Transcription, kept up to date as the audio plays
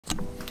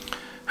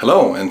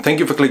Hello and thank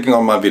you for clicking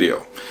on my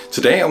video.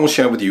 Today I will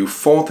share with you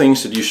 4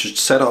 things that you should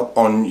set up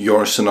on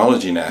your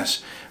Synology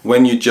NAS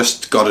when you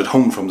just got it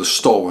home from the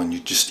store and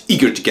you're just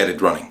eager to get it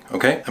running,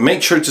 okay? And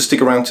make sure to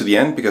stick around to the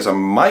end because I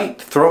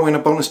might throw in a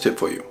bonus tip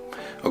for you.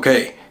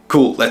 Okay,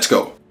 cool, let's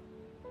go.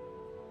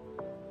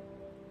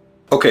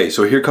 Okay,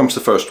 so here comes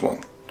the first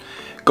one.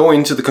 Go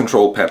into the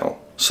control panel,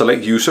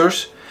 select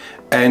users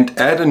and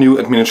add a new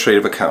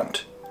administrative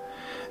account.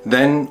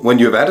 Then when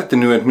you have added the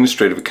new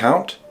administrative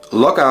account,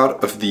 log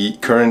out of the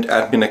current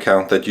admin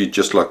account that you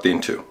just logged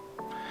into.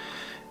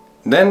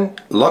 Then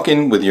log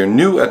in with your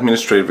new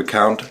administrative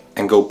account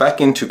and go back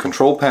into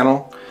control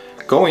panel,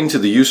 go into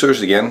the users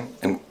again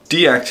and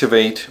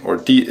deactivate or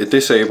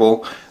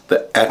disable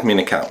the admin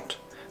account.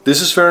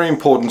 This is a very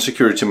important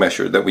security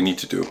measure that we need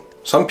to do.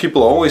 Some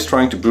people are always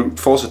trying to brute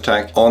force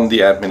attack on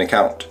the admin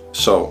account.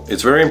 So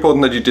it's very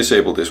important that you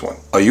disable this one.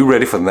 Are you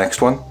ready for the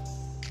next one?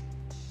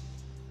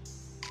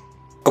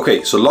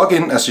 Okay, so log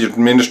in as your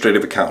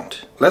administrative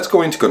account. Let's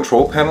go into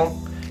control panel,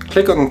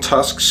 click on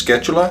task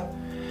scheduler,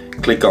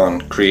 click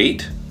on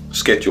create,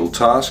 schedule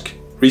task,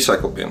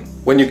 recycle bin.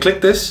 When you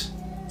click this,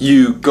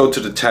 you go to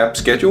the tab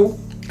schedule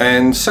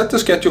and set the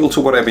schedule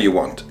to whatever you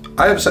want.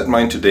 I have set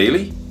mine to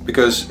daily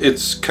because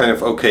it's kind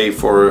of okay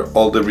for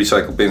all the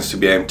recycle bins to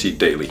be emptied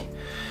daily.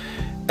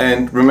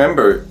 And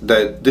remember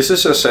that this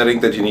is a setting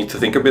that you need to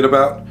think a bit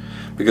about,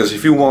 because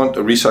if you want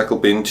a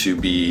recycle bin to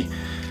be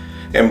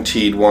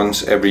emptied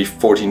once every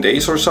 14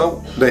 days or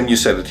so, then you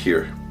set it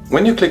here.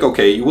 When you click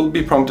OK, you will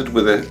be prompted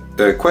with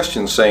a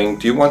question saying,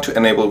 do you want to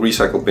enable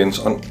recycle bins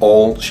on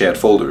all shared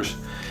folders?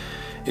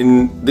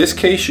 In this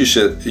case, you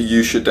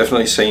should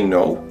definitely say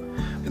no.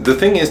 The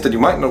thing is that you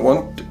might not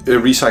want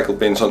recycle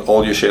bins on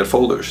all your shared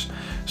folders.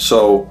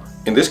 So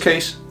in this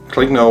case,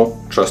 click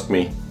no, trust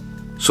me.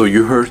 So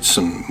you heard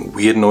some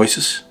weird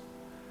noises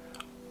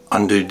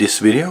under this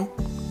video?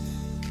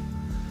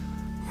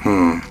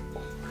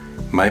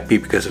 Might be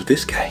because of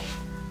this guy.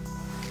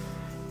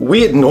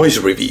 Weird noise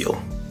reveal.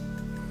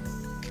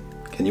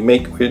 Can you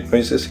make weird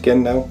noises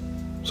again now?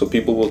 So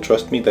people will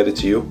trust me that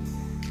it's you?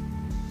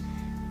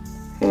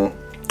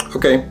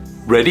 Okay,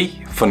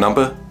 ready for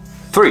number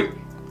 3.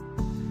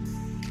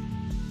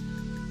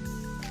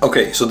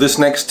 Okay, so this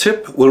next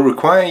tip will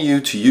require you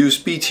to use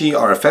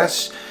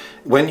BTRFS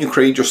when you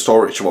create your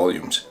storage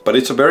volumes, but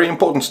it's a very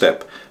important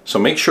step, so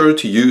make sure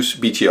to use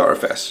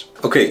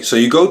BTRFS. Okay, so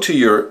you go to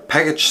your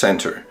package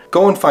center,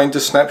 go and find the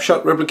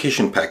snapshot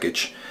replication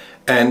package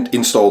and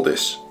install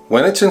this.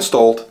 When it's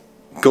installed,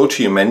 go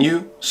to your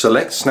menu,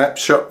 select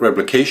snapshot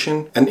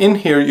replication, and in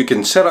here you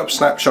can set up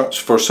snapshots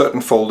for certain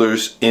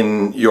folders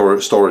in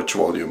your storage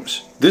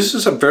volumes. This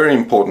is a very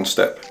important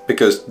step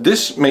because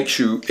this makes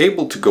you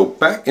able to go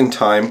back in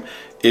time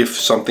if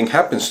something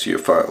happens to your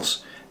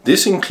files.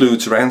 This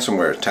includes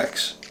ransomware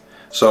attacks,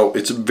 so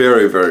it's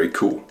very, very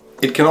cool.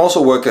 It can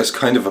also work as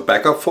kind of a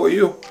backup for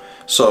you,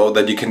 so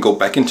that you can go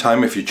back in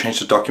time if you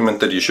change a document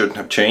that you shouldn't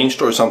have changed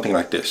or something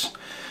like this.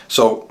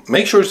 So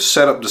make sure to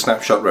set up the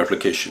snapshot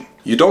replication.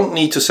 You don't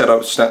need to set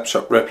up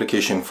snapshot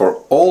replication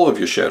for all of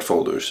your shared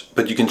folders,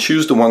 but you can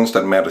choose the ones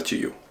that matter to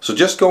you. So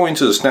just go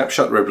into the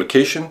snapshot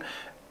replication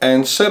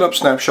and set up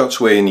snapshots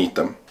where you need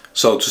them.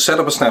 So to set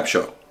up a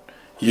snapshot,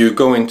 you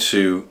go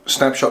into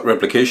snapshot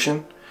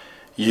replication,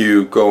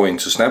 you go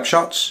into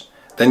snapshots,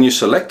 then you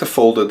select the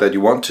folder that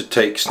you want to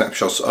take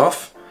snapshots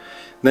of,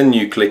 then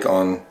you click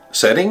on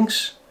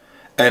settings,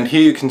 and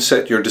here you can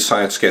set your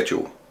desired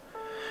schedule.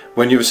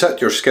 When you've set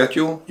your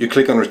schedule, you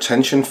click on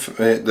retention,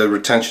 the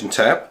retention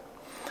tab,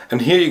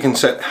 and here you can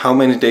set how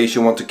many days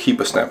you want to keep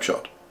a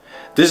snapshot.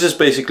 This is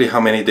basically how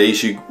many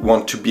days you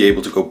want to be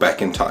able to go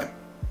back in time.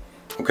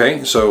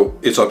 Okay, so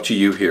it's up to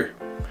you here.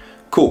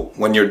 Cool,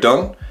 when you're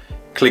done,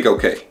 click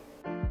OK.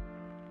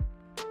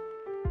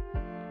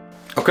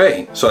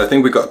 Okay, so I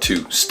think we got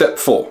to step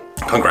 4.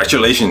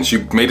 Congratulations,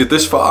 you made it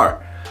this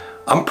far.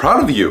 I'm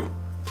proud of you.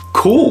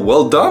 Cool,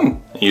 well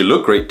done. You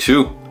look great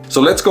too. So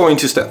let's go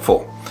into step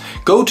 4.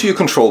 Go to your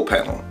control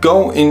panel.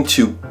 Go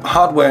into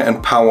hardware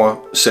and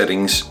power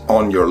settings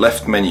on your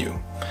left menu.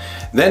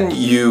 Then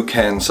you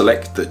can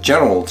select the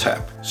general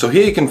tab. So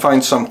here you can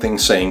find something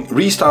saying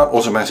restart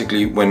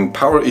automatically when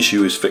power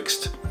issue is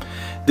fixed.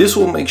 This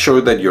will make sure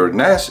that your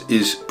NAS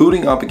is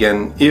booting up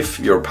again if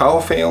your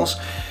power fails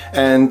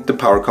and the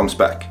power comes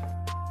back.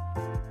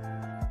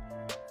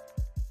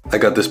 I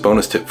got this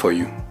bonus tip for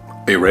you.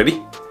 Are you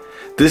ready?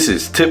 This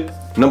is tip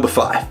number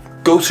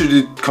 5. Go to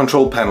the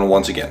control panel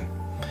once again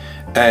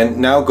and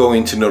now go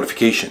into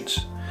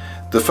notifications.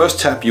 The first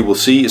tab you will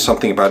see is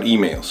something about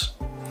emails.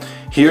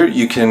 Here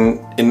you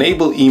can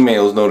enable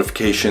email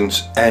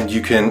notifications and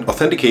you can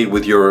authenticate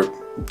with your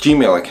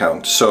Gmail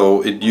account,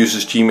 so it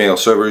uses Gmail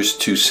servers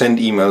to send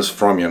emails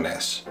from your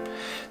NAS.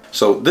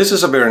 So this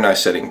is a very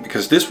nice setting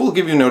because this will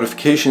give you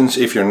notifications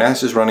if your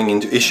NAS is running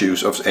into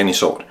issues of any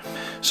sort.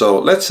 So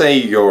let's say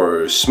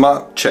your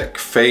smart check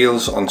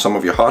fails on some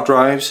of your hard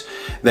drives,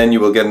 then you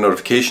will get a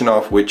notification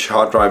of which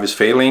hard drive is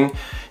failing.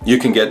 You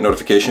can get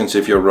notifications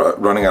if you're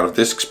running out of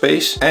disk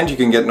space, and you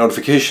can get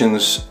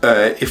notifications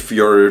if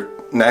your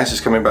NAS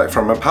is coming back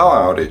from a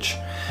power outage.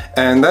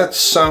 And that's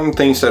some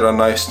things that are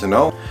nice to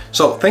know.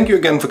 So thank you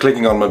again for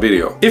clicking on my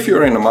video. If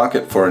you're in the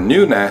market for a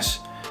new NAS,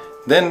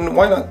 then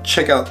why not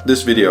check out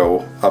this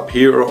video up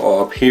here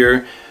or up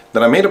here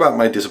that I made about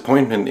my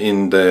disappointment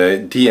in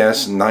the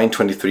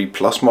DS923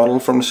 Plus model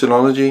from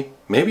Synology.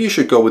 Maybe you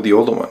should go with the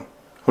older one.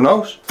 Who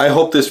knows? I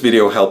hope this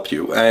video helped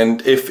you,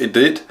 and if it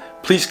did,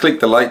 please click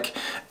the like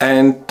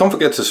and don't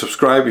forget to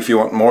subscribe if you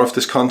want more of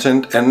this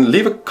content, and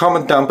leave a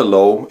comment down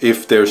below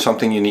if there's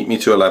something you need me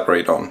to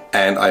elaborate on.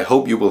 And I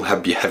hope you will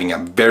be having a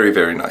very,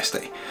 very nice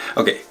day.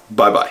 Okay,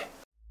 bye bye.